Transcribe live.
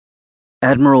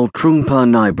Admiral Trungpa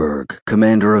Nyberg,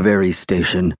 commander of Ares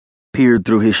Station, peered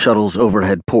through his shuttle's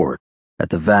overhead port at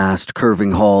the vast,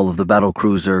 curving hull of the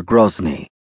battlecruiser Grozny.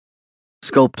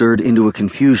 Sculptured into a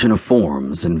confusion of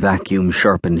forms and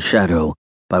vacuum-sharpened shadow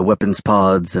by weapons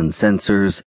pods and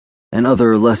sensors and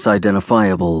other less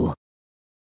identifiable.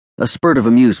 A spurt of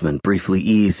amusement briefly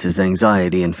eased his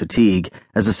anxiety and fatigue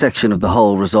as a section of the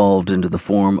hull resolved into the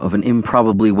form of an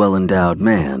improbably well-endowed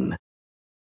man.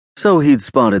 So he'd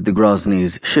spotted the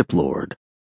Grozny's shiplord.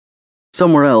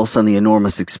 Somewhere else on the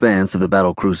enormous expanse of the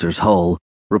battlecruiser's hull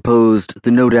reposed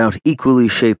the no doubt equally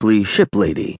shapely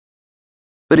shiplady,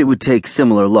 but it would take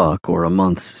similar luck or a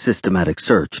month's systematic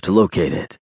search to locate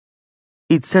it.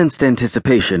 He'd sensed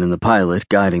anticipation in the pilot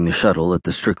guiding the shuttle at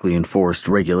the strictly enforced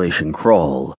regulation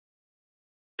crawl.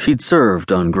 She'd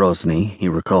served on Grozny, he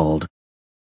recalled.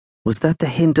 Was that the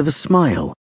hint of a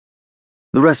smile?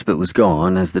 The respite was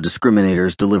gone as the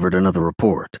discriminators delivered another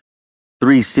report.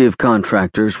 3 Civ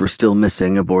contractors were still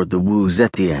missing aboard the Wu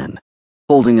Zetian,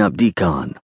 holding up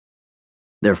decon.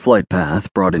 Their flight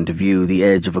path brought into view the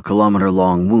edge of a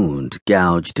kilometer-long wound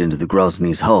gouged into the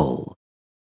Grozny's hull.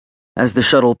 As the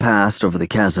shuttle passed over the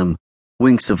chasm,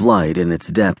 winks of light in its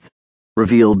depth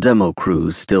revealed demo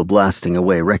crews still blasting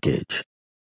away wreckage.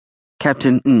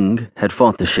 Captain Ng had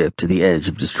fought the ship to the edge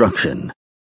of destruction.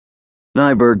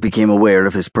 Nyberg became aware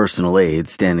of his personal aide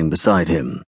standing beside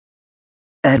him.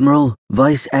 "Admiral,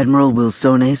 Vice Admiral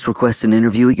Wilsones requests an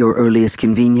interview at your earliest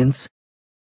convenience."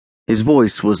 His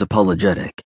voice was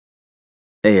apologetic.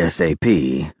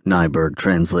 ASAP, Nyberg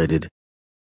translated.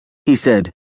 He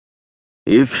said,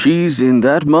 "If she's in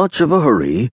that much of a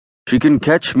hurry, she can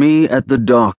catch me at the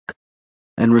dock,"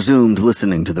 and resumed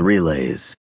listening to the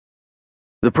relays.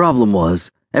 The problem was,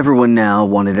 everyone now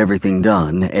wanted everything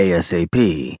done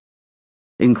ASAP,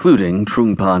 including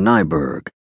Trungpa Nyberg.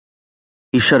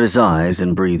 He shut his eyes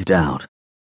and breathed out,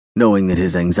 knowing that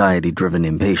his anxiety-driven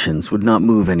impatience would not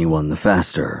move anyone the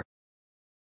faster.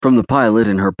 From the pilot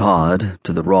in her pod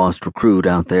to the rawest recruit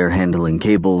out there handling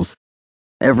cables,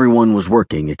 everyone was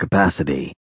working at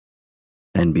capacity.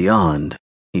 And beyond,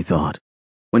 he thought,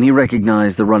 when he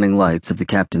recognized the running lights of the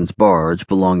captain's barge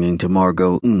belonging to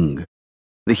Margot Ng,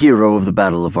 the hero of the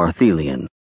Battle of Arthelion,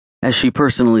 as she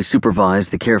personally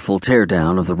supervised the careful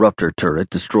teardown of the Ruptor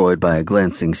turret destroyed by a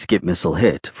glancing skip missile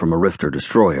hit from a Rifter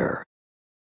destroyer.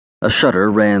 A shudder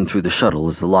ran through the shuttle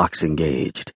as the locks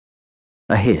engaged.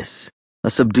 A hiss, a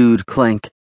subdued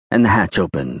clank, and the hatch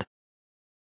opened.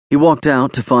 He walked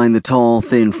out to find the tall,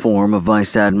 thin form of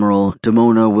Vice Admiral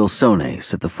Demona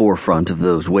Wilsones at the forefront of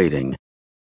those waiting,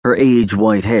 her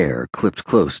age-white hair clipped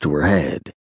close to her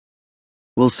head.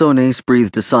 Wilsones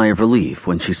breathed a sigh of relief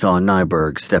when she saw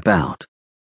Nyberg step out.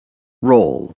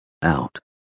 Roll out.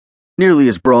 Nearly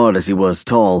as broad as he was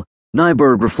tall,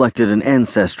 Nyberg reflected an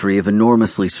ancestry of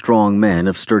enormously strong men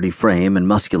of sturdy frame and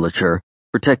musculature,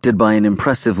 protected by an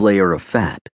impressive layer of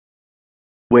fat.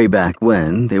 Way back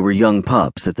when they were young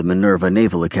pups at the Minerva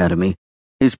Naval Academy,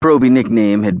 his proby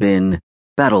nickname had been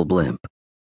Battle Blimp,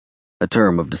 a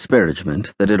term of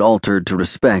disparagement that had altered to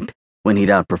respect when he'd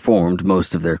outperformed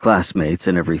most of their classmates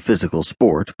in every physical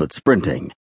sport but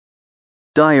sprinting.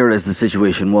 Dire as the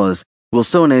situation was,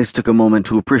 Wilsones took a moment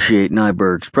to appreciate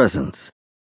Nyberg's presence,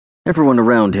 everyone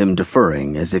around him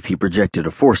deferring as if he projected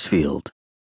a force field.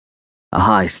 A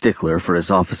high stickler for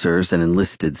his officers and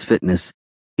enlisted's fitness,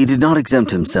 he did not exempt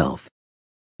himself,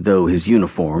 though his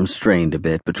uniform strained a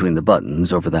bit between the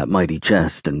buttons over that mighty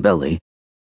chest and belly.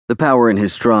 The power in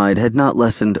his stride had not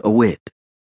lessened a whit,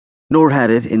 nor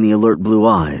had it in the alert blue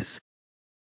eyes.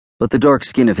 But the dark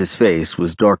skin of his face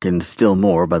was darkened still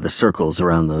more by the circles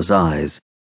around those eyes,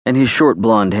 and his short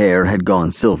blonde hair had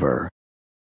gone silver.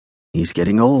 "He's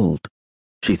getting old,"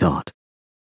 she thought.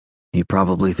 "He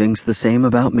probably thinks the same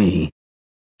about me,"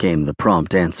 came the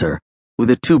prompt answer, with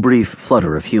a too brief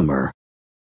flutter of humor.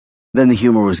 Then the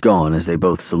humor was gone as they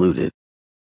both saluted.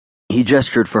 He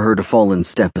gestured for her to fall in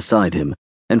step beside him,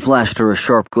 and flashed her a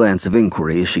sharp glance of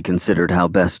inquiry as she considered how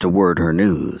best to word her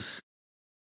news.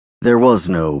 There was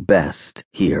no best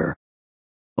here,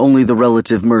 only the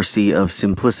relative mercy of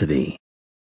simplicity.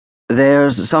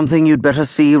 "There's something you'd better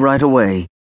see right away."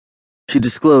 She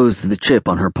disclosed the chip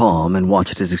on her palm and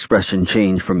watched his expression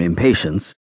change from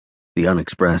impatience, the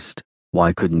unexpressed,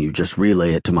 "Why couldn't you just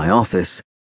relay it to my office?"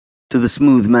 to the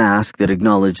smooth mask that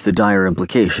acknowledged the dire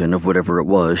implication of whatever it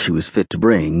was she was fit to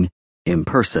bring, in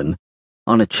person,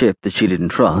 on a chip that she didn't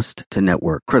trust to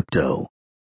network crypto.